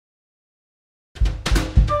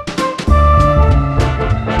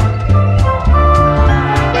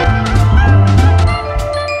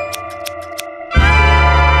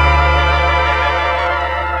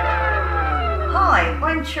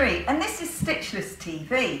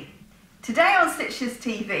TV. Today on Stitchless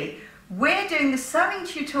TV, we're doing the sewing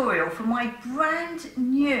tutorial for my brand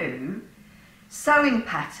new sewing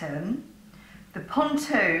pattern, the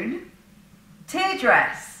Pontoon Tier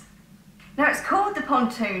Dress. Now it's called the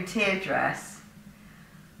Pontoon Tier Dress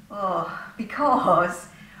because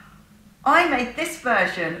I made this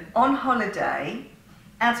version on holiday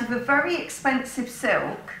out of a very expensive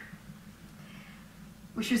silk,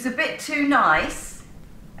 which was a bit too nice,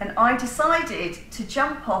 and I decided to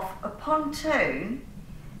jump off a pontoon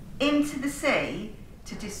into the sea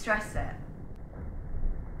to distress it.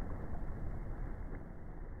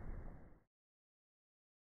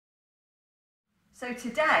 So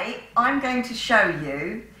today I'm going to show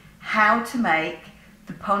you how to make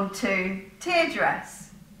the Pontoon Tier Dress.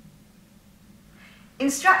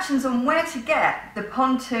 Instructions on where to get the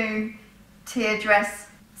Pontoon Tier Dress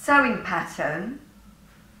sewing pattern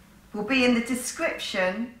will be in the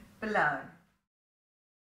description below.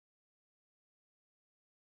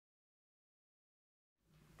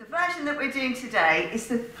 The version that we're doing today is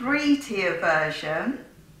the 3-tier version,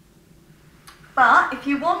 but if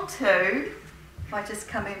you want to, if I just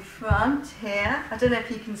come in front here, I don't know if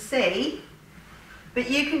you can see, but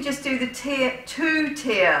you can just do the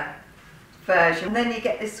 2-tier version, and then you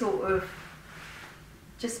get this sort of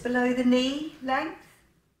just below the knee length.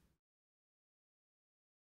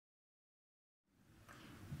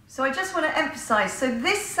 So I just want to emphasize, so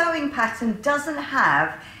this sewing pattern doesn't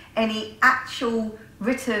have any actual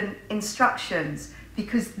written instructions,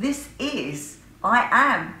 because this is, I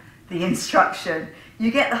am the instruction.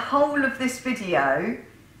 You get the whole of this video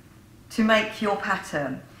to make your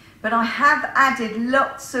pattern, but I have added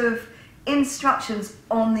lots of instructions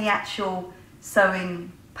on the actual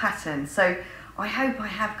sewing pattern, so I hope I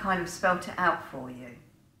have kind of spelt it out for you.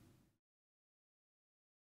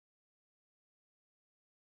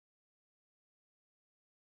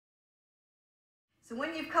 So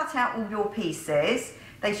when you've cut out all your pieces,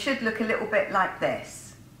 they should look a little bit like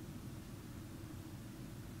this.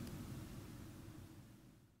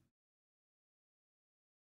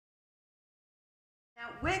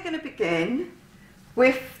 Now we're going to begin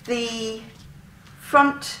with the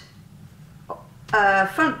front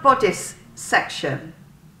bodice section.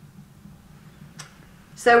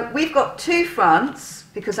 So we've got 2 fronts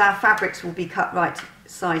because our fabrics will be cut right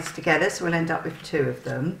sides together, so we'll end up with 2 of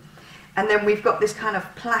them. And then we've got this kind of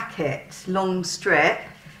placket, long strip,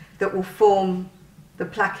 that will form the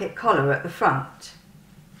placket collar at the front.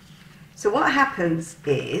 So what happens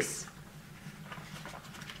is,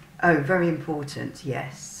 oh, very important,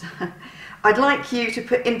 yes. I'd like you to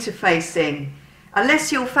put interfacing,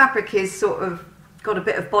 unless your fabric is sort of got a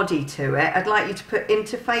bit of body to it, I'd like you to put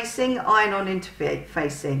interfacing, iron-on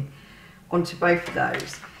interfacing onto both of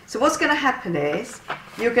those. So what's going to happen is,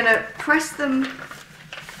 you're going to press them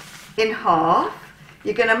in half,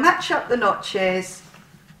 you're going to match up the notches,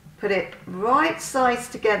 put it right sides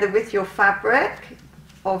together with your fabric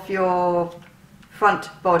of your front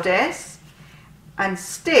bodice, and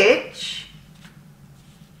stitch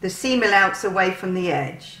the seam allowance away from the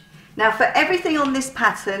edge. Now for everything on this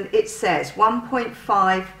pattern it says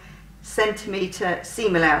 1.5 centimetre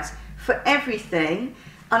seam allowance for everything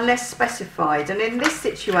unless specified, and in this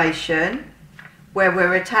situation where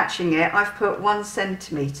we're attaching it, I've put 1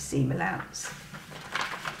 centimetre seam allowance.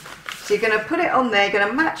 So you're going to put it on there, you're going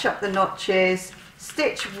to match up the notches,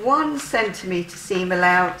 stitch 1 centimetre seam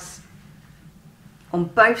allowance on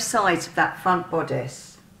both sides of that front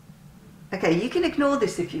bodice. Okay, you can ignore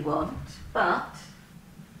this if you want, but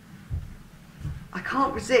I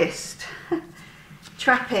can't resist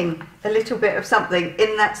trapping a little bit of something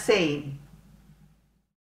in that seam.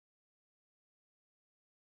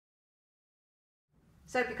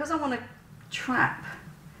 So because I want to trap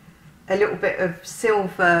a little bit of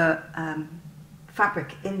silver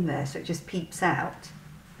fabric in there so it just peeps out,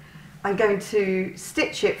 I'm going to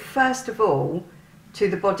stitch it first of all to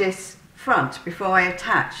the bodice front before I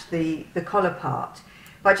attach the collar part.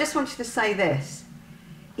 But I just wanted to say this,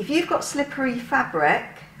 if you've got slippery fabric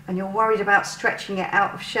and you're worried about stretching it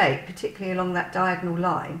out of shape, particularly along that diagonal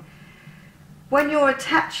line, when you're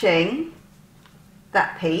attaching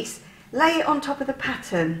that piece, lay it on top of the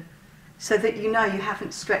pattern so that you know you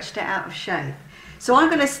haven't stretched it out of shape. So I'm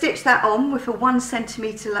going to stitch that on with a 1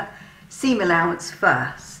 centimetre seam allowance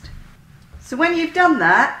first. So when you've done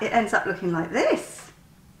that, it ends up looking like this.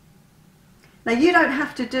 Now you don't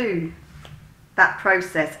have to do that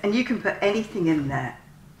process, and you can put anything in there.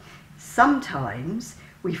 Sometimes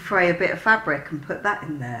we fray a bit of fabric and put that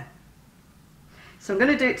in there. So I'm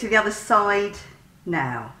going to do it to the other side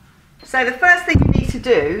now. So the first thing you need to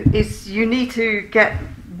do is you need to get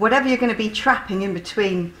whatever you're going to be trapping in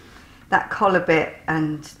between that collar bit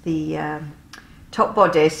and the top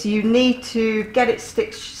bodice, you need to get it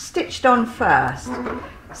stitched on first.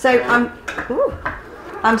 So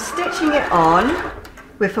I'm stitching it on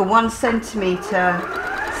with a 1 centimetre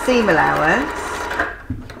seam allowance,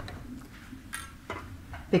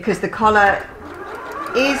 because the collar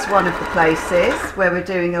is one of the places where we're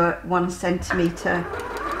doing a 1 centimetre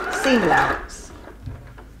seam allowance.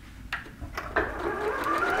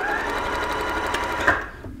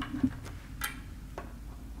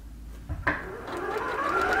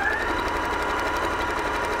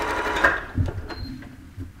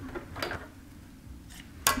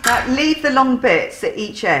 Now leave the long bits at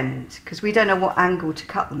each end, because we don't know what angle to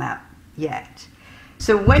cut them at yet.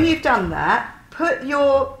 So when you've done that, put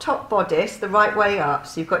your top bodice the right way up.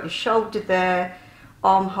 So you've got your shoulder there,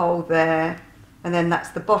 armhole there, and then that's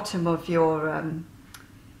the bottom of your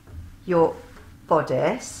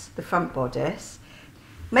bodice, the front bodice.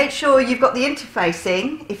 Make sure you've got the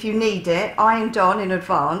interfacing, if you need it, ironed on in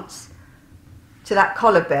advance to that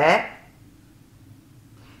collar bit.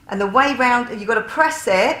 And the way round, you've got to press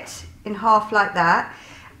it in half like that.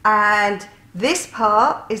 And this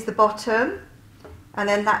part is the bottom, and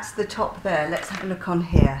then that's the top there. Let's have a look on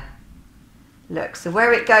here. Look, so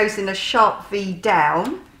where it goes in a sharp V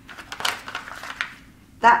down,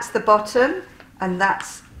 that's the bottom and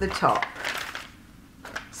that's the top.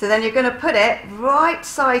 So then you're going to put it right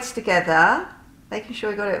sides together, making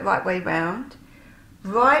sure you got it right way round.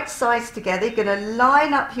 Right sides together, you're going to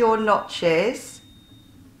line up your notches.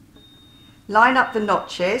 Line up the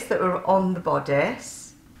notches that are on the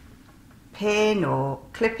bodice, pin or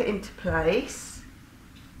clip it into place.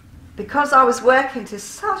 Because I was working to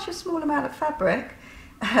such a small amount of fabric,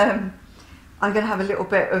 I'm going to have a little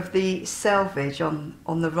bit of the selvage on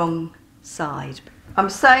the wrong side. I'm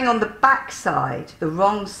sewing on the back side, the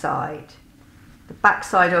wrong side, the back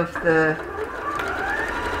side of the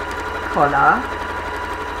collar,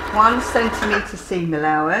 1 centimetre seam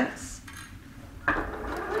allowance.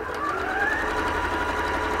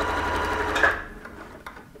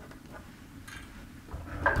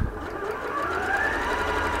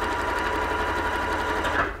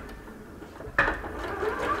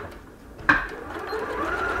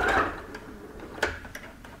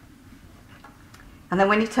 And then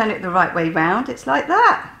when you turn it the right way round, it's like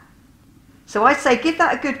that. So I say give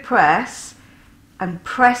that a good press and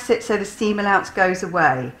press it so the seam allowance goes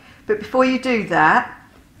away. But before you do that,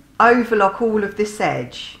 overlock all of this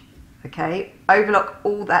edge, okay? Overlock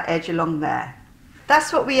all that edge along there.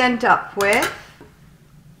 That's what we end up with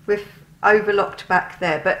overlocked back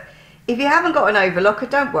there. But if you haven't got an overlocker,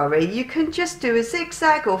 don't worry. You can just do a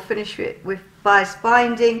zigzag or finish it with bias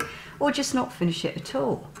binding, or just not finish it at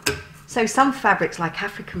all. So some fabrics, like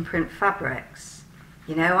African print fabrics,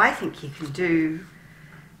 you know, I think you can do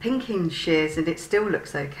pinking shears and it still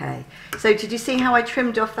looks okay. So did you see how I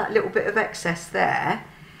trimmed off that little bit of excess there?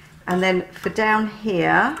 And then for down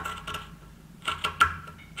here,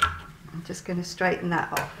 I'm just going to straighten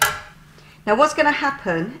that off. Now what's going to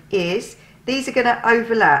happen is these are going to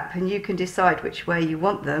overlap, and you can decide which way you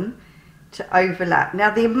want them to overlap. Now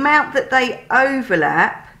the amount that they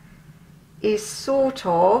overlap is sort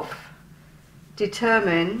of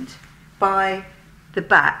determined by the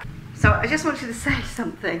back. So I just wanted to say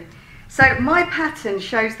something. So my pattern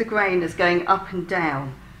shows the grain as going up and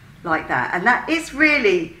down like that, and that is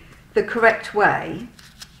really the correct way,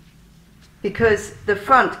 because the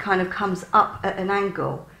front kind of comes up at an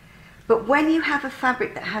angle. But when you have a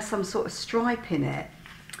fabric that has some sort of stripe in it,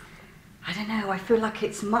 I don't know, I feel like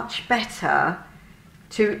it's much better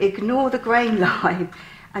to ignore the grain line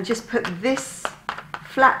and just put this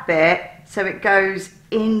flat bit so it goes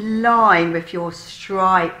in line with your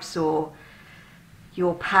stripes or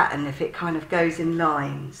your pattern, if it kind of goes in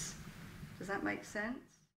lines. Does that make sense?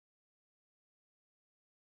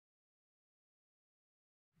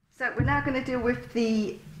 So we're now going to deal with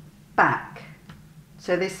the back.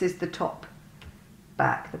 So this is the top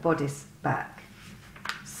back, the bodice back.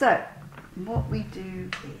 So what we do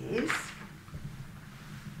is,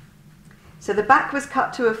 so the back was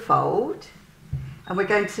cut to a fold, and we're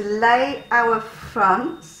going to lay our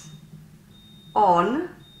fronts on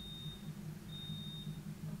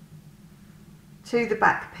to the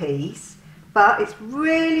back piece, but it's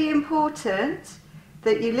really important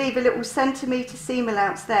that you leave a little centimetre seam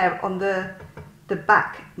allowance there on the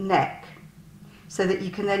back neck, so that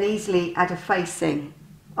you can then easily add a facing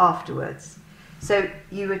afterwards. So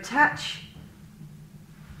you attach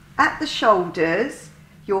at the shoulders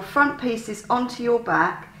your front pieces onto your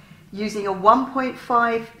back using a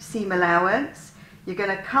 1.5 seam allowance. You're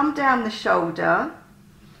going to come down the shoulder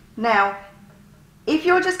Now, if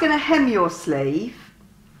you're just going to hem your sleeve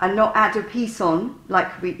and not add a piece on, like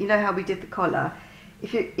you know how we did the collar,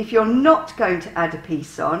 if you're not going to add a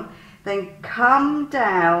piece on, then come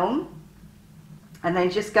down and then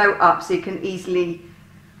just go up so you can easily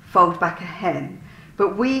fold back a hem.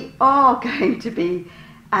 But we are going to be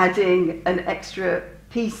adding an extra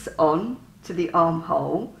piece on to the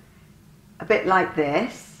armhole, a bit like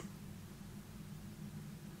this.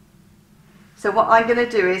 So what I'm going to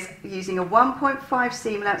do is, using a 1.5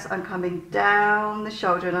 seam allowance, I'm coming down the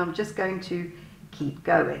shoulder and I'm just going to keep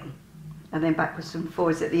going. And then backwards and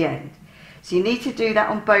forwards at the end. So you need to do that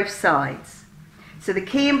on both sides. So the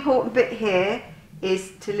key important bit here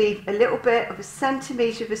is to leave a little bit of a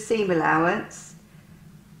centimetre of a seam allowance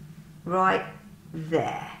right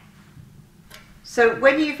there. So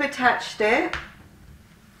when you've attached it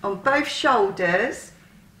on both shoulders,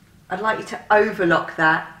 I'd like you to overlock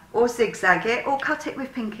that, or zigzag it, or cut it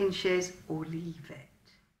with pinking shears, or leave it.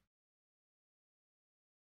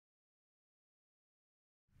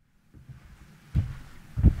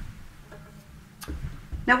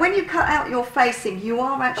 Now when you cut out your facing, you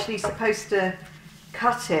are actually supposed to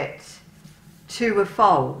cut it to a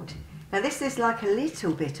fold. Now this is like a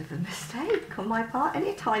little bit of a mistake on my part,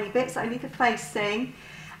 only tiny bits, only the facing.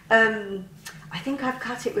 I think I've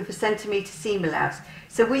cut it with a centimetre seam allowance.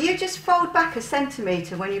 So will you just fold back a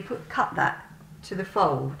centimetre when you cut that to the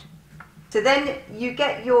fold? So then you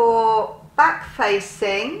get your back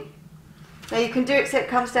facing. Now you can do it so it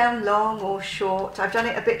comes down long or short. I've done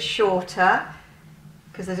it a bit shorter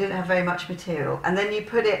because I didn't have very much material. And then you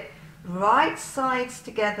put it right sides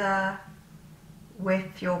together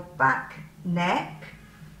with your back neck,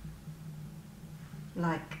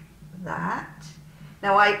 like that.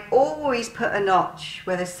 Now I always put a notch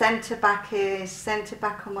where the centre back is, centre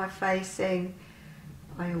back on my facing.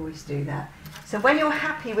 I always do that. So when you're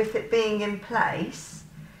happy with it being in place,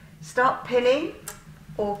 start pinning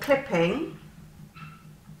or clipping.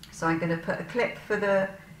 So I'm going to put a clip for the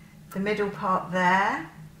middle part there.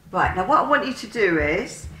 Right, now what I want you to do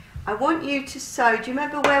is, I want you to sew, do you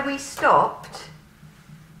remember where we stopped?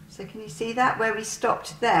 So can you see that, where we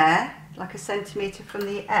stopped there, like a centimetre from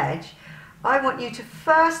the edge? I want you to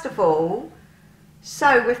first of all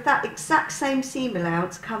sew with that exact same seam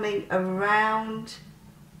allowance coming around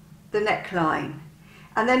the neckline.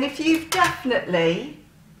 And then if you've definitely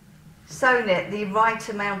sewn it the right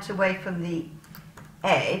amount away from the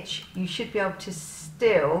edge, you should be able to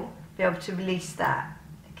still be able to release that,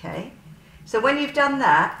 okay? So when you've done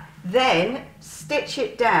that, then stitch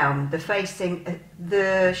it down, the facing,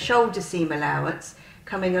 the shoulder seam allowance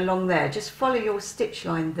coming along there. Just follow your stitch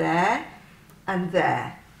line there and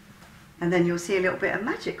there. And then you'll see a little bit of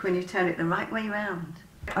magic when you turn it the right way around.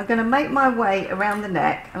 I'm going to make my way around the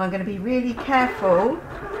neck and I'm going to be really careful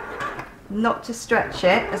not to stretch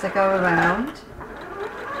it as I go around.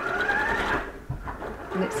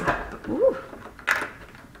 And it's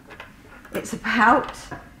about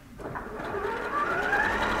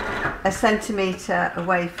a centimetre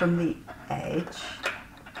away from the edge,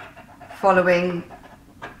 following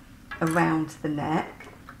around the neck.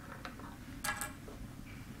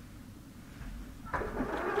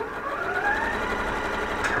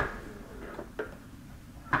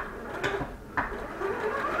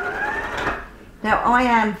 Now I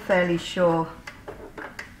am fairly sure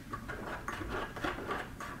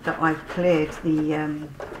that I've cleared the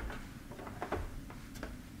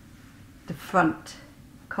front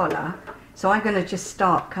collar, so I'm going to just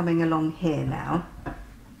start coming along here now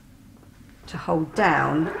to hold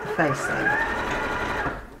down the facing.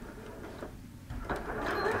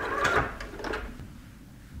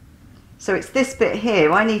 So it's this bit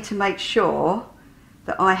here, I need to make sure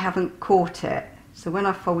that I haven't caught it, so when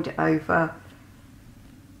I fold it over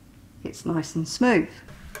it's nice and smooth.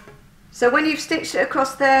 So when you've stitched it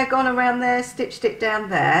across there, gone around there, stitched it down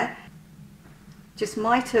there, just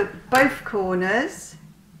miter both corners,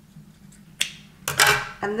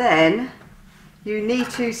 and then you need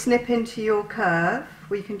to snip into your curve.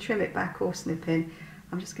 Well, you can trim it back or snip in.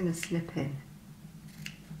 I'm just going to snip in.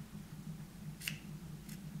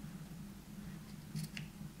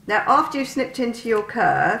 Now after you've snipped into your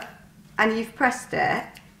curve and you've pressed it,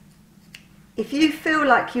 if you feel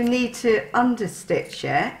like you need to understitch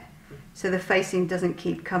it so the facing doesn't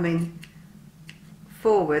keep coming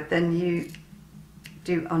forward, then you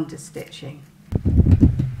do understitching.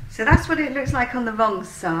 So that's what it looks like on the wrong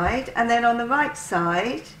side, and then on the right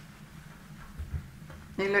side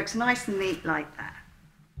it looks nice and neat like that.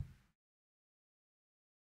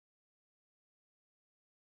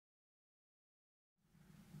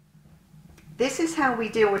 this is how we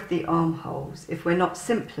deal with the armholes if we're not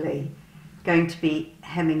simply going to be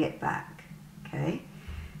hemming it back. Okay.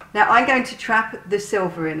 Now I'm going to trap the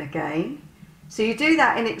silver in again. So you do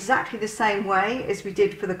that in exactly the same way as we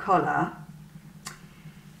did for the collar.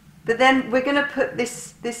 But then we're going to put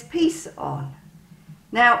this piece on.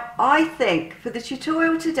 Now I think for the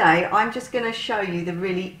tutorial today I'm just going to show you the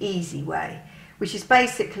really easy way, which is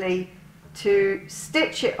basically to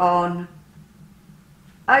stitch it on,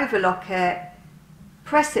 overlock it,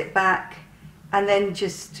 press it back, and then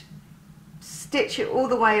just stitch it all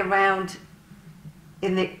the way around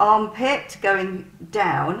in the armpit going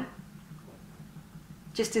down,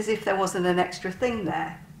 just as if there wasn't an extra thing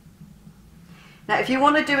there. Now if you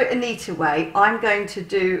want to do it a neater way, I'm going to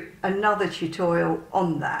do another tutorial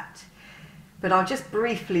on that, but I'll just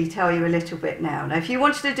briefly tell you a little bit now. Now if you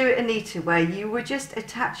wanted to do it a neater way, you would just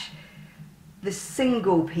attach the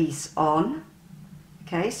single piece on.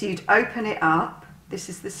 Okay, so you'd open it up, this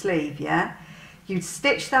is the sleeve, yeah? You'd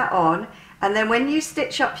stitch that on, and then when you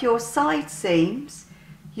stitch up your side seams,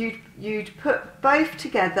 you'd put both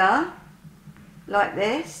together like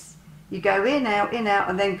this. You go in, out,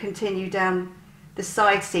 and then continue down the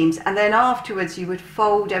side seams, and then afterwards you would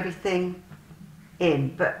fold everything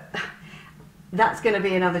in, but that's going to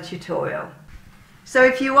be another tutorial. So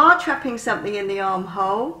if you are trapping something in the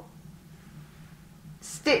armhole,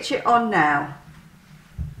 stitch it on now.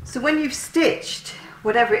 So when you've stitched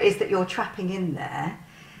whatever it is that you're trapping in there,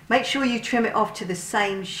 make sure you trim it off to the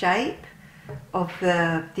same shape of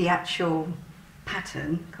the actual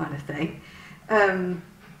pattern kind of thing.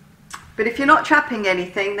 But if you're not trapping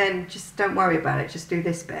anything, then just don't worry about it, just do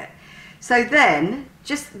this bit. So then,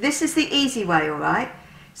 this is the easy way, all right?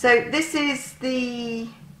 So this is the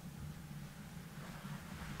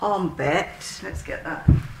arm bit, let's get that.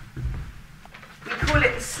 We call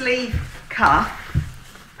it the sleeve cuff,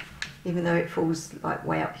 even though it falls like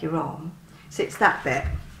way up your arm. So it's that bit.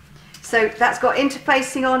 So that's got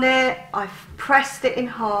interfacing on it, I've pressed it in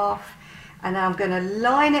half, and now I'm going to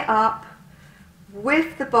line it up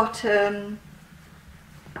with the bottom,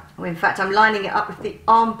 or in fact I'm lining it up with the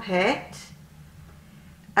armpit,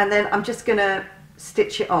 and then I'm just going to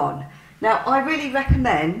stitch it on. Now I really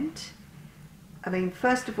recommend,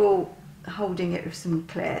 first of all, holding it with some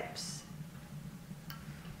clips,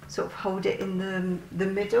 sort of hold it in the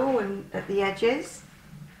middle and at the edges.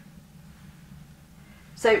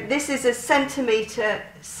 So this is a centimetre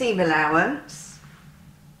seam allowance,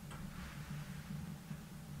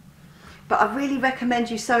 but I really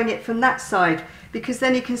recommend you sewing it from that side, because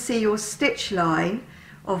then you can see your stitch line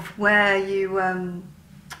of where you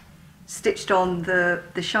stitched on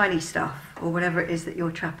the shiny stuff or whatever it is that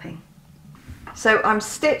you're trapping. So I'm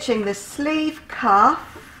stitching the sleeve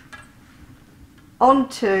cuff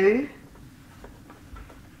onto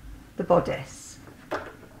the bodice.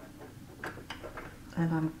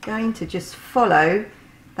 And I'm going to just follow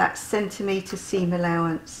that centimetre seam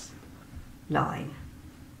allowance line.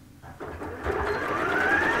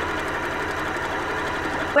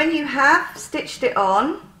 When you have stitched it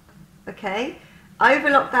on, okay,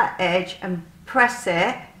 overlock that edge and press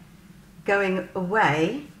it going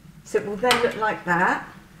away, so it will then look like that.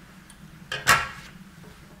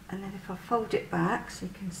 And then if I fold it back so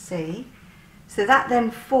you can see, so that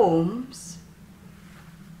then forms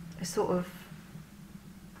a sort of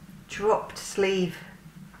dropped sleeve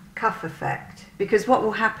cuff effect, because what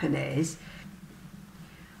will happen is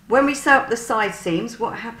when we sew up the side seams,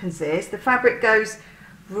 what happens is the fabric goes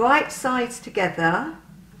right sides together,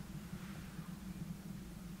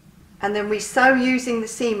 and then we sew using the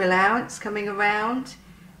seam allowance, coming around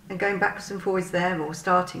and going backwards and forwards there, or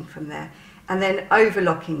starting from there, and then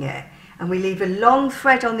overlocking it, and we leave a long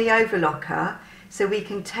thread on the overlocker so we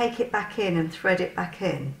can take it back in and thread it back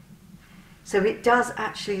in. So it does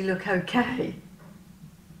actually look okay.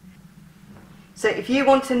 So if you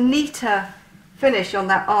want a neater finish on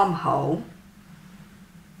that armhole,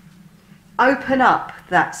 open up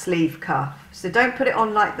that sleeve cuff. So don't put it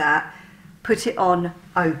on like that, put it on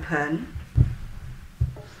open,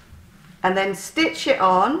 and then stitch it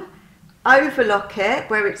on, overlock it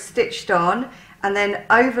where it's stitched on, and then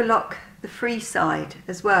overlock the free side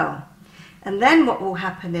as well. And then what will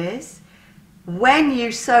happen is, when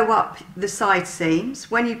you sew up the side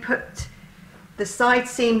seams, when you put the side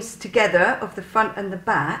seams together of the front and the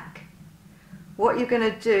back, what you're going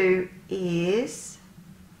to do is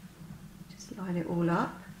just line it all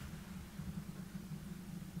up.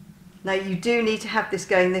 Now you do need to have this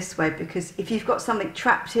going this way, because if you've got something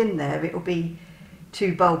trapped in there, it will be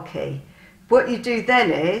too bulky. What you do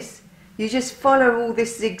then is you just follow all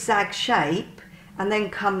this zigzag shape, and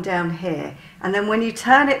then come down here. And then when you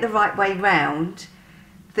turn it the right way round,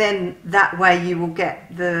 then that way you will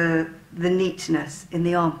get the neatness in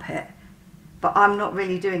the armpit. But I'm not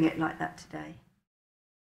really doing it like that today.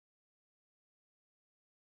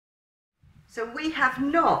 So we have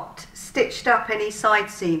not stitched up any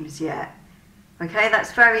side seams yet. Okay,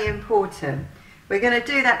 that's very important. We're going to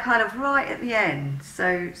do that kind of right at the end,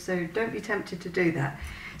 so don't be tempted to do that.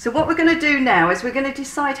 So what we're going to do now is we're going to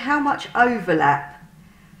decide how much of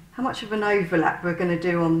an overlap we're going to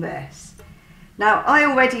do on this. Now I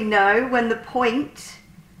already know when the point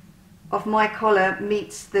of my collar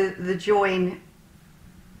meets the join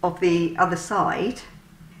of the other side.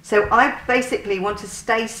 So I basically want to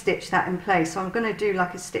stay stitch that in place. So I'm going to do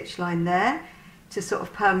like a stitch line there to sort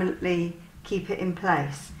of permanently keep it in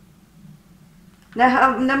place.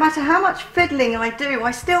 Now, no matter how much fiddling I do, I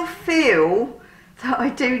still feel that I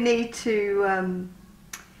do need to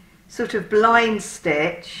sort of blind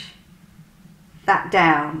stitch that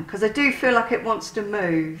down, because I do feel like it wants to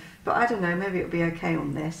move, but I don't know, maybe it'll be okay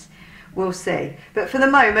on this. We'll see. But for the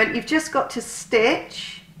moment, you've just got to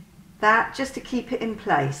stitch that just to keep it in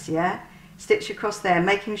place, yeah? Stitch across there,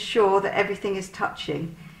 making sure that everything is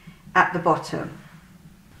touching at the bottom.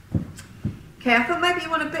 Okay, I thought maybe you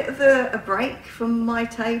want a bit of a break from my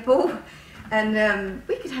table, and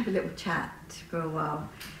we could have a little chat for a while.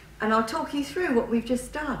 And I'll talk you through what we've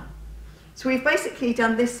just done. So we've basically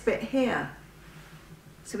done this bit here.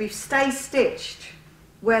 So we've stay stitched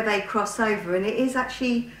where they cross over, and it is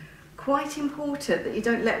actually quite important that you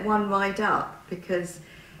don't let one ride up, because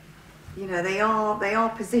you know they are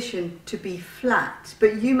positioned to be flat,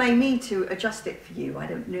 but you may need to adjust it for you, I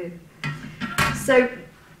don't know. So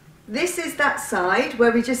this is that side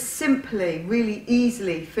where we just simply really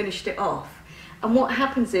easily finished it off, and what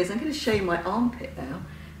happens is, I'm going to show you my armpit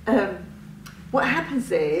now. What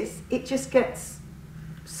happens is it just gets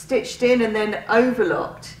stitched in and then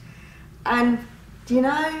overlocked, and you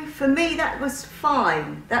know, for me that was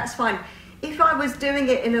fine, that's fine. If I was doing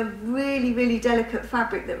it in a really, really delicate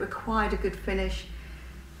fabric that required a good finish,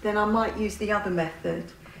 then I might use the other method.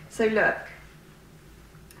 So look,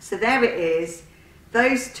 so there it is.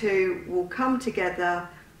 Those two will come together,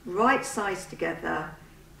 right sides together,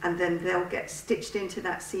 and then they'll get stitched into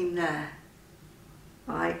that seam there,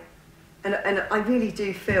 right? And I really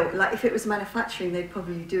do feel like if it was manufacturing, they'd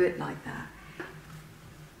probably do it like that.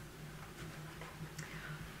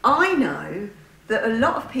 I know that a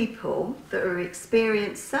lot of people that are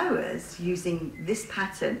experienced sewers using this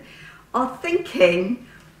pattern are thinking,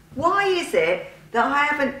 why is it that I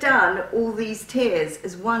haven't done all these tiers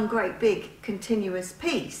as one great big continuous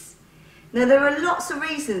piece? Now there are lots of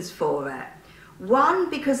reasons for it. One,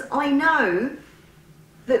 because I know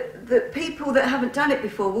that people that haven't done it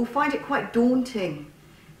before will find it quite daunting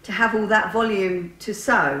to have all that volume to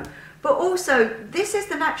sew. But also, this is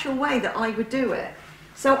the natural way that I would do it.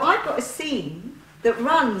 So I've got a seam that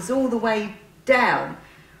runs all the way down,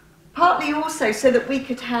 partly also so that we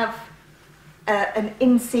could have an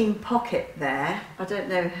inseam pocket there. I don't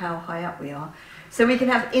know how high up we are. So we can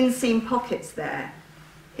have inseam pockets there,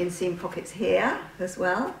 inseam pockets here as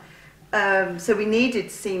well. So we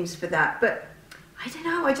needed seams for that, but I don't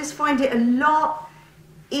know, I just find it a lot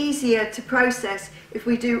easier to process if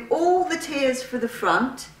we do all the tiers for the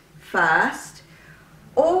front first,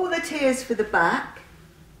 all the tiers for the back,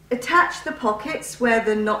 attach the pockets where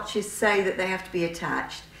the notches say that they have to be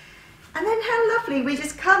attached, and then how lovely, we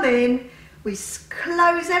just come in, we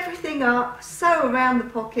close everything up, sew around the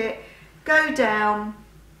pocket, go down,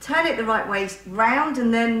 turn it the right way round,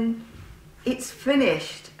 and then it's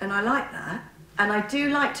finished. And I like that, and I do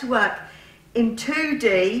like to work in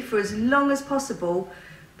 2D for as long as possible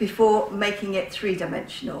before making it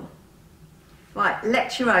three-dimensional. Right,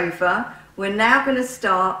 lecture over. We're now going to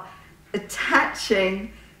start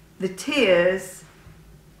attaching the tiers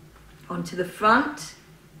onto the front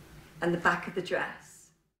and the back of the dress.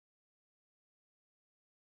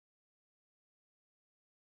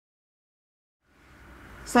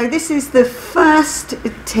 So this is the first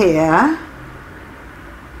tier,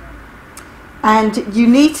 and you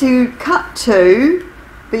need to cut two,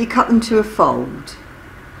 but you cut them to a fold.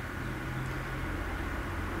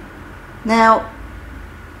 Now,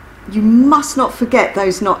 you must not forget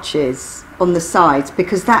those notches on the sides,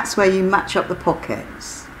 because that's where you match up the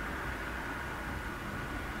pockets.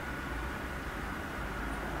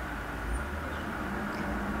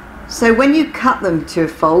 So when you cut them to a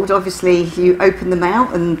fold, obviously you open them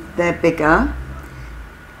out and they're bigger.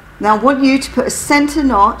 Now I want you to put a centre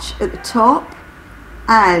notch at the top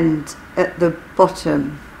and at the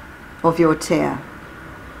bottom of your tier.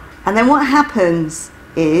 And then what happens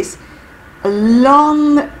is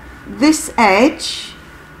along this edge,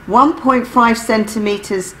 1.5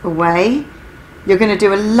 centimeters away. You're going to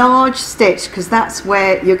do a large stitch because that's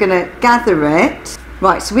where you're going to gather it.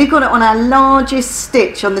 Right, so we've got it on our largest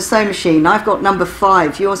stitch on the sewing machine. I've got number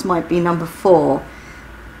 5, yours might be number 4.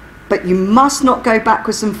 But you must not go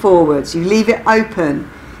backwards and forwards. You leave it open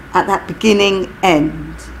at that beginning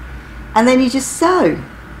end. And then you just sew.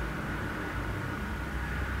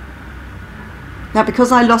 Now,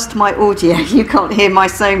 because I lost my audio, you can't hear my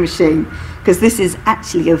sewing machine because this is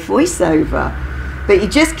actually a voiceover. But you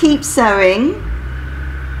just keep sewing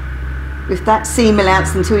with that seam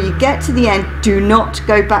allowance until you get to the end. Do not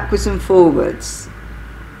go backwards and forwards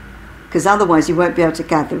because otherwise you won't be able to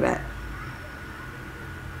gather it.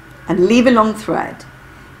 And leave a long thread.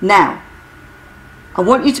 Now, I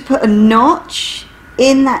want you to put a notch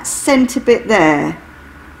in that centre bit there.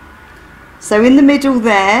 So in the middle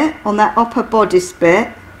there, on that upper bodice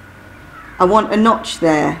bit, I want a notch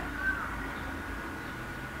there.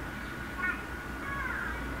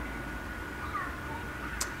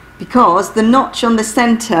 Because the notch on the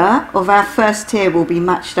centre of our first tier will be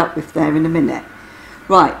matched up with there in a minute.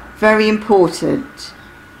 Right, very important.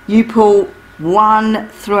 You pull one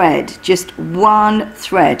thread, just one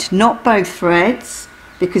thread, not both threads,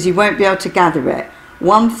 because you won't be able to gather it.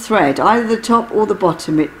 One thread, either the top or the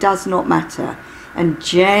bottom, it does not matter, and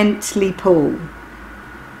gently pull.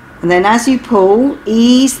 And then as you pull,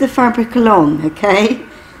 ease the fabric along, okay?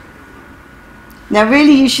 Now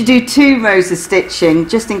really you should do 2 rows of stitching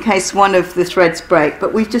just in case one of the threads break,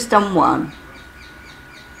 but we've just done 1.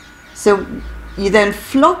 So you then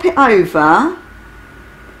flop it over,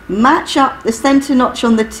 match up the centre notch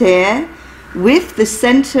on the tier with the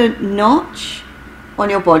centre notch on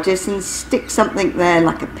your bodice and stick something there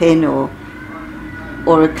like a pin or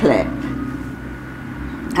a clip.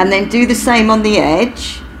 And then do the same on the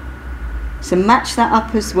edge. So match that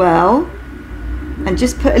up as well. And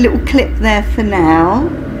just put a little clip there for now.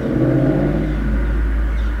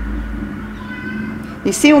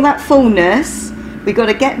 You see all that fullness? We've got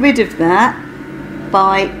to get rid of that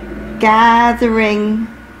by gathering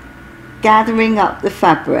up the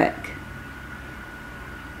fabric.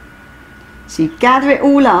 So you gather it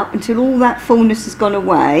all up until all that fullness has gone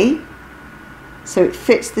away, so it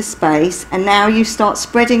fits the space, and now you start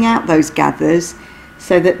spreading out those gathers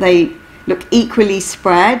so that they look equally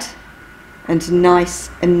spread and nice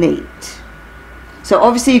and neat. So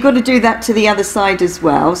obviously you've got to do that to the other side as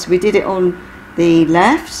well. So we did it on the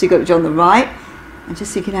left, so you've got to do it on the right, and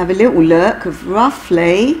just so you can have a little look of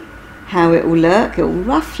roughly how it will look. It will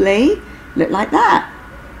roughly look like that.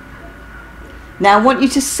 Now I want you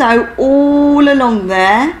to sew all along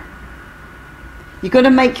there. You've got to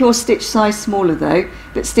make your stitch size smaller though,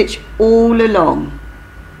 but stitch all along.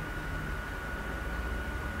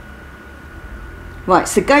 Right,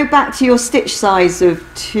 so go back to your stitch size of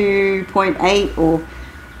 2.8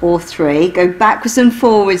 or 3. Go backwards and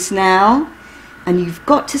forwards now, and you've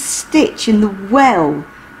got to stitch in the well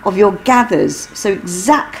of your gathers, so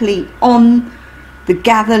exactly on the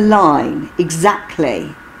gather line,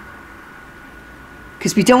 exactly.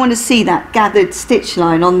 Because we don't want to see that gathered stitch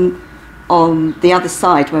line on the other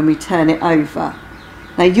side when we turn it over.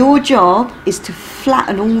 Now your job is to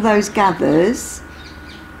flatten all those gathers.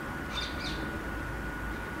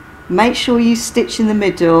 Make sure you stitch in the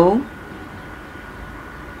middle,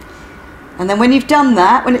 and then when you've done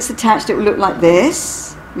that, when it's attached, it will look like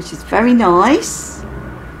this, which is very nice.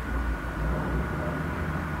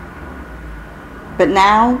 But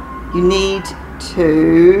now you need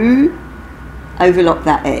to overlock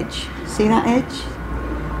that edge. See that edge?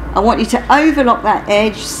 I want you to overlock that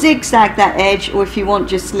edge, zigzag that edge, or if you want,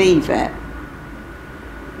 just leave it.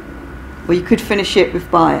 Or you could finish it with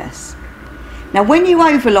bias. Now when you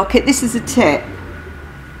overlock it, this is a tip,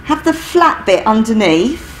 have the flat bit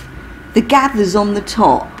underneath, the gathers on the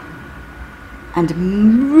top, and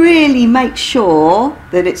really make sure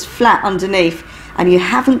that it's flat underneath and you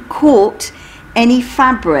haven't caught any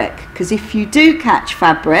fabric, because if you do catch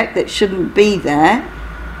fabric that shouldn't be there,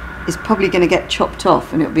 it's probably going to get chopped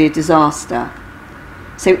off and it'll be a disaster.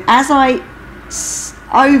 So as I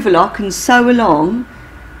overlock and sew along,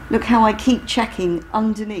 look how I keep checking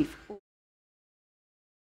underneath.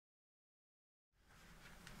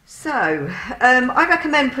 So I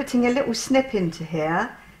recommend putting a little snip into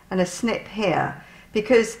here and a snip here,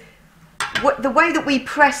 because the way that we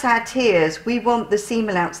press our tiers, we want the seam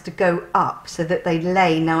allowance to go up so that they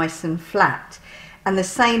lay nice and flat. And the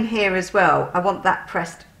same here as well. I want that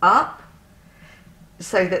pressed up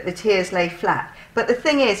so that the tiers lay flat. But the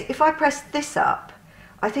thing is, if I press this up,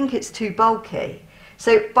 I think it's too bulky.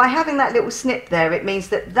 So by having that little snip there, it means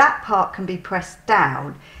that that part can be pressed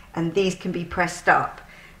down and these can be pressed up.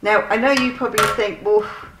 Now, I know you probably think, well,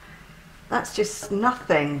 that's just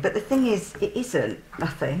nothing, but the thing is, it isn't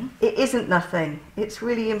nothing. It isn't nothing. It's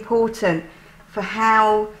really important for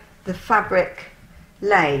how the fabric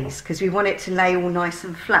lays, because we want it to lay all nice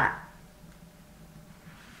and flat.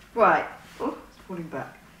 Right, oh, it's falling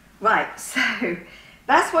back. Right, so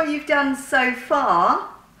that's what you've done so far,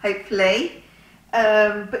 hopefully.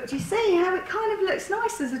 But do you see how it kind of looks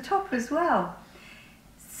nice as a top as well?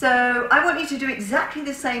 So I want you to do exactly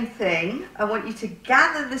the same thing. I want you to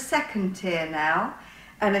gather the second tier now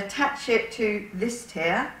and attach it to this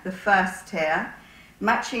tier, the first tier,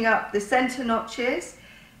 matching up the center notches,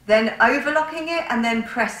 then overlocking it and then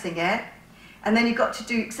pressing it. And then you've got to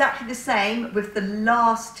do exactly the same with the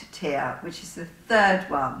last tier, which is the third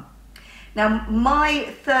one. Now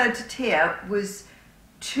my third tier was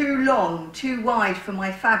too long, too wide for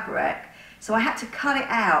my fabric, so I had to cut it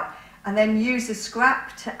out and then use a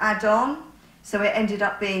scrap to add on, so it ended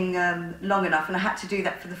up being long enough, and I had to do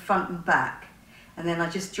that for the front and back, and then I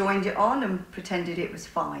just joined it on and pretended it was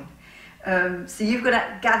fine. So you've got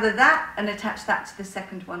to gather that and attach that to the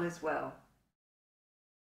second one as well.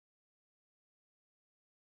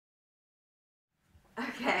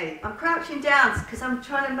 Okay, I'm crouching down because I'm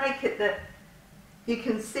trying to make it that you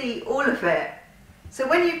can see all of it. So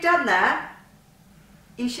when you've done that,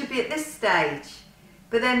 you should be at this stage,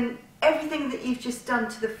 but then everything that you've just done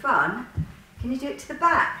to the front, can you do it to the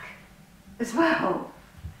back as well?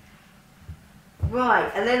 Right,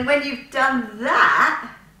 and then when you've done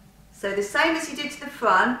that, so the same as you did to the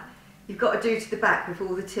front, you've got to do to the back with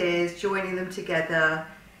all the tiers, joining them together.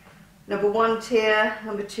 Number 1 tier,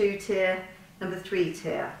 number 2 tier, number 3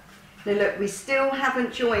 tier. Now look, we still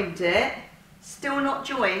haven't joined it, still not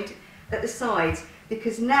joined at the sides,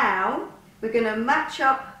 because now we're going to match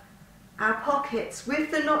up our pockets with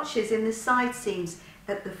the notches in the side seams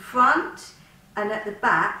at the front and at the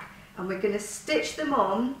back, and we're going to stitch them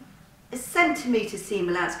on a centimetre seam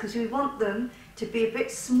allowance because we want them to be a bit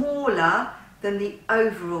smaller than the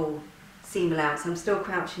overall seam allowance. I'm still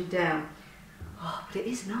crouching down. Oh, but it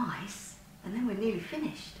is nice. And then we're nearly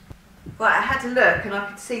finished. Right, I had to look and I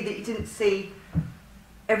could see that you didn't see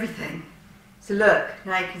everything. So look,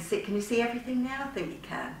 now you can see, can you see everything now? I think you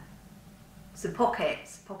can. So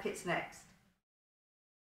pockets next.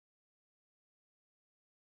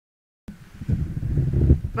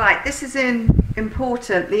 Right, this is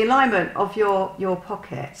important, the alignment of your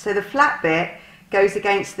pocket. So the flat bit goes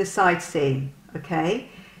against the side seam, okay?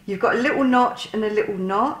 You've got a little notch and a little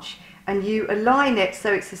notch, and you align it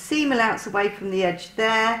so it's a seam allowance away from the edge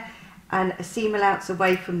there and a seam allowance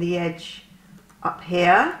away from the edge up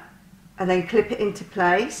here, and then clip it into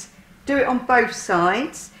place. Do it on both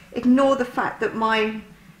sides. Ignore the fact that mine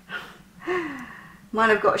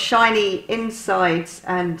have got shiny insides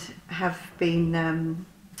and have been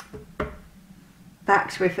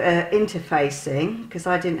backed with interfacing because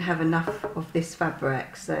I didn't have enough of this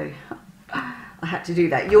fabric, so I had to do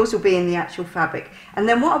that. Yours will be in the actual fabric. And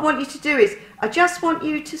then what I want you to do is, I just want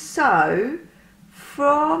you to sew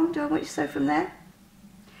from, do I want you to sew from there?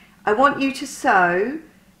 I want you to sew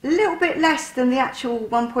a little bit less than the actual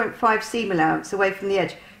 1.5 seam allowance away from the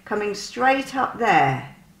edge, coming straight up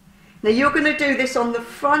there. Now you're going to do this on the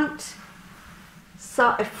front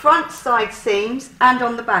side seams and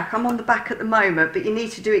on the back. I'm on the back at the moment, but you need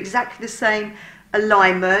to do exactly the same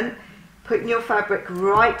alignment, putting your fabric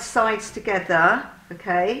right sides together,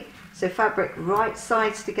 okay? So fabric right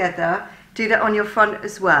sides together. Do that on your front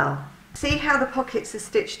as well. See how the pockets are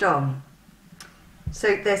stitched on.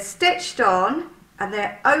 So they're stitched on and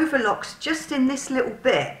they're overlocked just in this little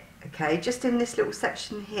bit, okay, just in this little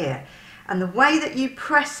section here. And the way that you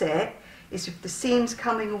press it is with the seams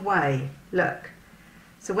coming away. Look.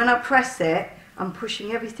 So when I press it, I'm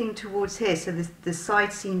pushing everything towards here so the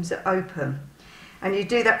side seams are open. And you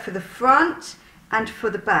do that for the front and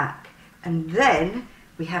for the back. And then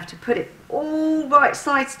we have to put it all right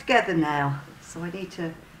sides together now. So I need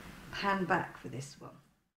to pan back for this one.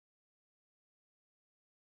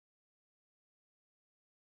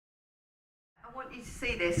 I want you to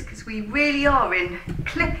see this because we really are in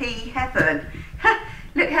clippy heaven.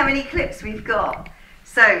 Look how many clips we've got.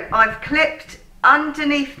 So I've clipped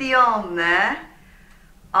underneath the arm there.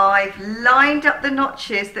 I've lined up the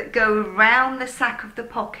notches that go around the sack of the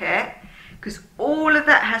pocket because all of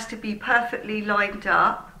that has to be perfectly lined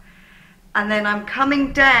up. And then I'm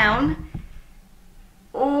coming down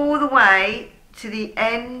all the way to the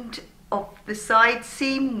end of the side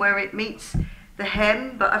seam where it meets the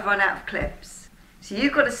hem, but I've run out of clips. So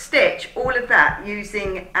you've got to stitch all of that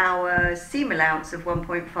using our seam allowance of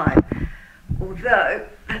 1.5. Although,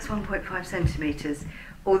 that's 1.5 centimetres.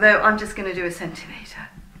 Although I'm just going to do a centimetre.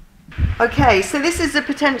 Okay, so this is a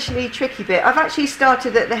potentially tricky bit. I've actually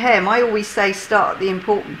started at the hem. I always say start at the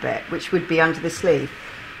important bit, which would be under the sleeve.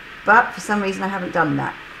 But for some reason I haven't done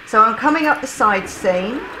that. So I'm coming up the side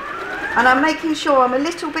seam and I'm making sure I'm a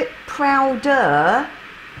little bit prouder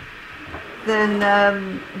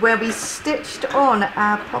than where we stitched on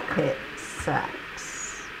our pocket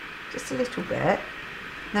sacks. Just a little bit.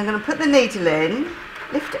 Now I'm going to put the needle in,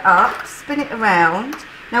 lift it up, spin it around.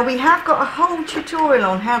 Now we have got a whole tutorial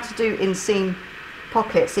on how to do inseam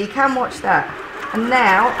pockets, so you can watch that. And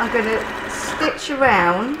now I'm going to stitch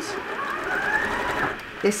around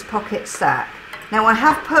this pocket sack. Now I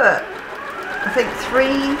have put, I think,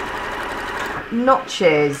 3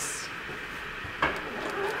 notches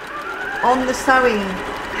on the sewing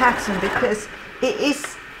pattern because it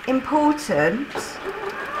is important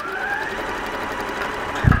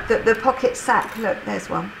that the pocket sack, look, there's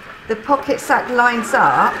one, the pocket sack lines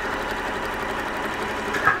up,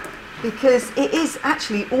 because it is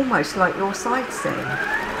actually almost like your side seam.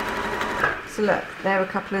 So look, there are a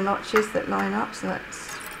couple of notches that line up, so that's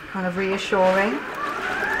kind of reassuring.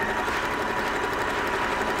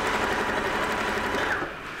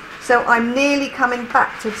 So I'm nearly coming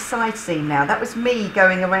back to the side seam now. That was me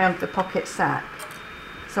going around the pocket sack.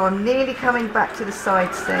 So I'm nearly coming back to the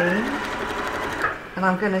side seam. And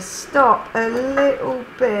I'm going to stop a little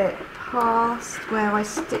bit past where I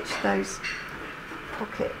stitched those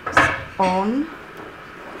pockets on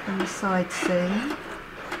the side seam.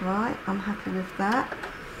 Right, I'm happy with that.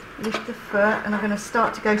 Lift the foot and I'm going to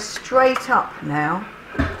start to go straight up now.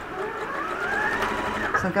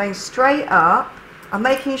 So I'm going straight up. I'm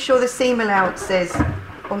making sure the seam allowances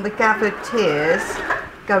on the gathered tiers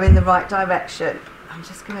go in the right direction. I'm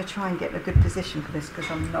just going to try and get in a good position for this because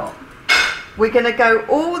I'm not. We're going to go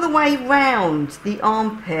all the way round the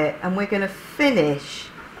armpit and we're going to finish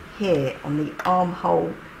here on the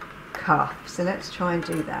armhole cuff. So let's try and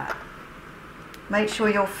do that. Make sure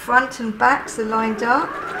your front and backs are lined up.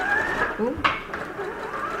 Ooh.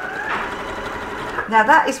 Now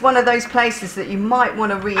that is one of those places that you might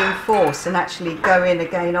want to reinforce and actually go in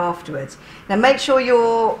again afterwards. Now make sure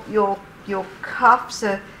your cuffs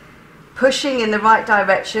are pushing in the right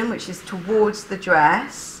direction, which is towards the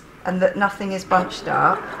dress, and that nothing is bunched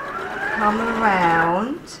up. Come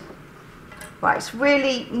around. Right, it's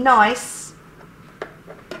really nice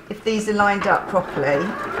if these are lined up properly.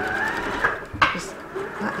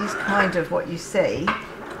 That is kind of what you see.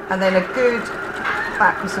 And then a good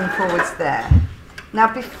backwards and forwards there.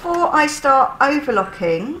 Now before I start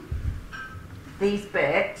overlocking these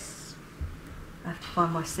bits, I have to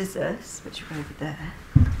find my scissors, which are over there.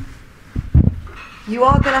 You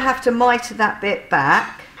are going to have to mitre that bit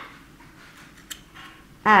back.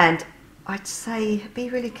 And I'd say be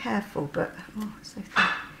really careful, but oh, it's so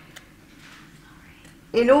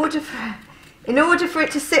thin. In order for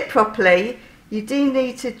it to sit properly, you do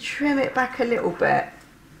need to trim it back a little bit,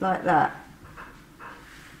 like that.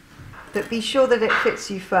 But be sure that it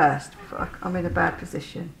fits you first. I'm in a bad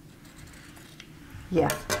position.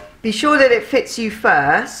 Yeah. Be sure that it fits you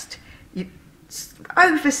first. You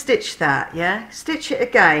overstitch that, yeah? Stitch it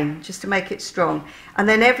again, just to make it strong. And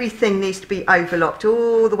then everything needs to be overlocked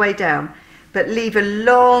all the way down. But leave a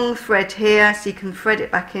long thread here so you can thread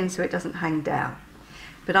it back in so it doesn't hang down.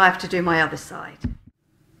 But I have to do my other side.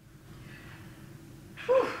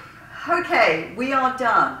 Whew. Okay, we are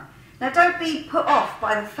done. Now don't be put off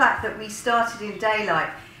by the fact that we started in daylight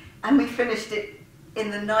and we finished it in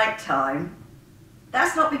the night time.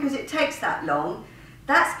 That's not because it takes that long.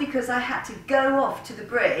 That's because I had to go off to the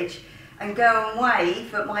bridge and go and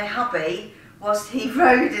wave at my hubby whilst he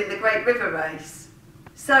rode in the Great River Race.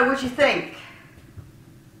 So what do you think?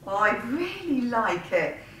 Well, I really like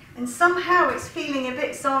it. And somehow it's feeling a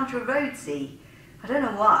bit Sandra Rhodesy. I don't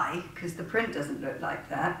know why, because the print doesn't look like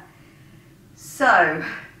that. So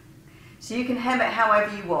you can hem it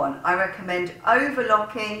however you want. I recommend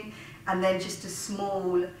overlocking and then just a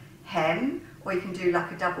small hem, or you can do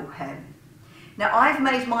like a double hem. Now I've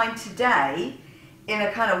made mine today in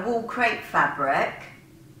a kind of wool crepe fabric,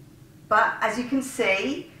 but as you can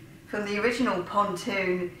see from the original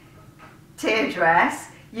Pontoon Tier Dress,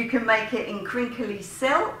 you can make it in crinkly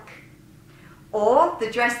silk, or the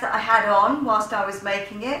dress that I had on whilst I was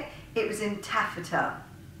making it, it was in taffeta.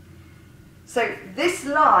 So this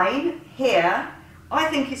line here, I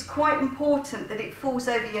think it's quite important that it falls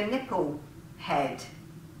over your nipple head,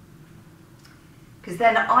 because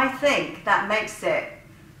then I think that makes it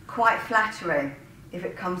quite flattering. if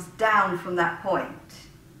it comes down from that point.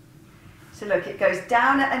 So look, it goes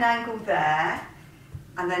down at an angle there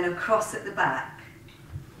and then across at the back.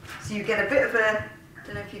 So you get a bit of a, I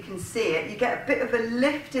don't know if you can see it, you get a bit of a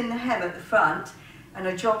lift in the hem at the front and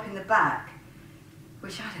a drop in the back,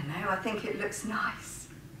 which I don't know, I think it looks nice.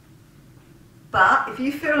 But if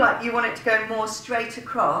you feel like you want it to go more straight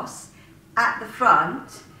across at the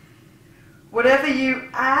front, whatever you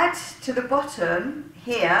add to the bottom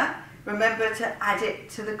here, remember to add it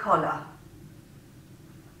to the collar.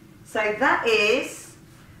 So that is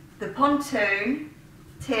the Pontoon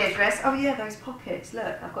Tier Dress. Oh yeah, those pockets,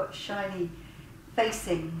 look, I've got shiny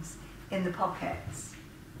facings in the pockets.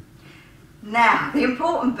 Now, the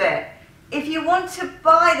important bit. If you want to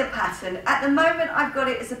buy the pattern, at the moment I've got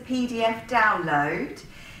it as a PDF download.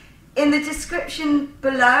 In the description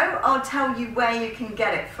below, I'll tell you where you can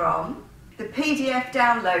get it from. The PDF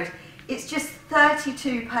download, it's just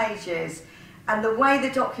 32 pages, and the way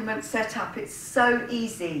the document's set up, it's so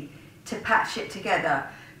easy to patch it together.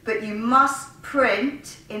 But you must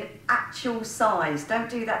print in actual size. Don't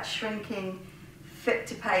do that shrinking fit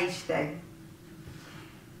to page thing.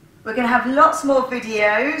 We're going to have lots more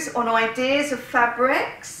videos on ideas of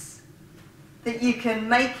fabrics that you can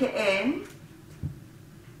make it in.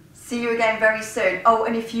 See you again very soon. Oh,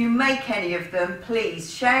 and if you make any of them,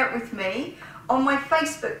 please share it with me on my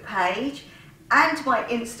Facebook page and my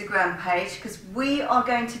Instagram page, because we are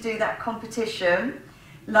going to do that competition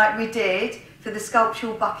like we did for the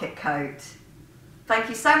sculptural bucket coat. Thank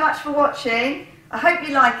you so much for watching. I hope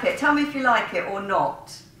you like it. Tell me if you like it or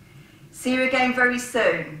not. See you again very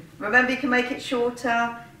soon. Remember, you can make it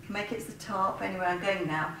shorter, you can make it to the top. Anyway, I'm going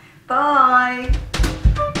now. Bye.